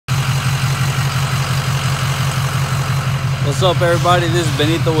What's up, everybody? This is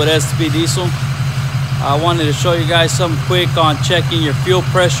Benito with SP Diesel. I wanted to show you guys something quick on checking your fuel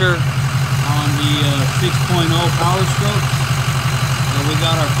pressure on the 6.0 Power Stroke. We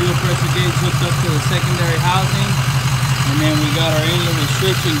got our fuel pressure gauge hooked up to the secondary housing, and then we got our inlet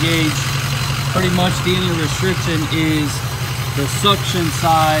restriction gauge. Pretty much the inlet restriction is the suction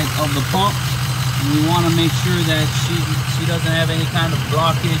side of the pump. We want to make sure that she doesn't have any kind of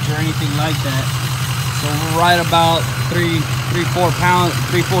blockage or anything like that. So we're right about 3-4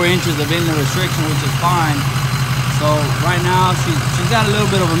 inches of inlet restriction, which is fine. So right now she's got a little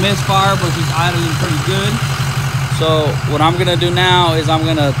bit of a misfire, but she's idling pretty good. So what I'm gonna do now is I'm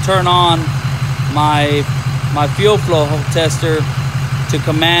gonna turn on my fuel flow tester to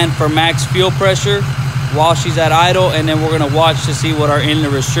command for max fuel pressure while she's at idle, and then we're gonna watch to see what our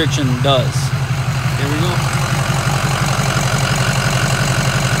inlet restriction does. Here we go.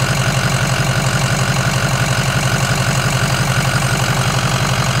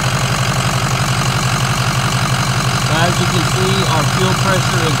 As you can see, our fuel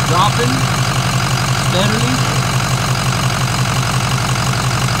pressure is dropping steadily.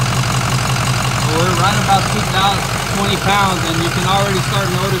 So we're right about 20 pounds, and you can already start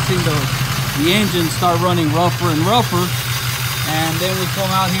noticing the engine start running rougher and rougher. And then we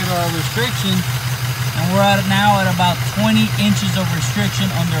come out here to our restriction, and we're now at about 20 inches of restriction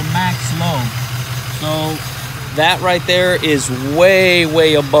under max load. So that right there is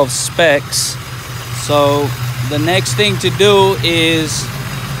way above specs. So the next thing to do is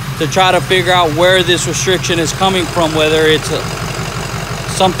to try to figure out where this restriction is coming from, whether it's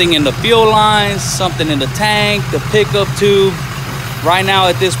something in the fuel lines, something in the tank, the pickup tube. Right now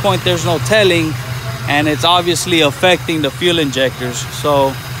at this point there's no telling, and it's obviously affecting the fuel injectors.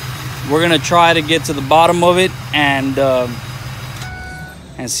 So we're gonna try to get to the bottom of it and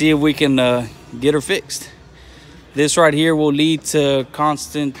see if we can get her fixed. This right here will lead to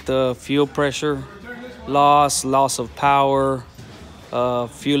constant fuel pressure loss of power,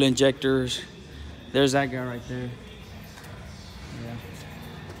 fuel injectors. There's that guy right there. Yeah.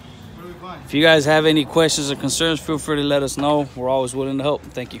 If you guys have any questions or concerns, feel free to let us know. We're always willing to help.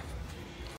 Thank you.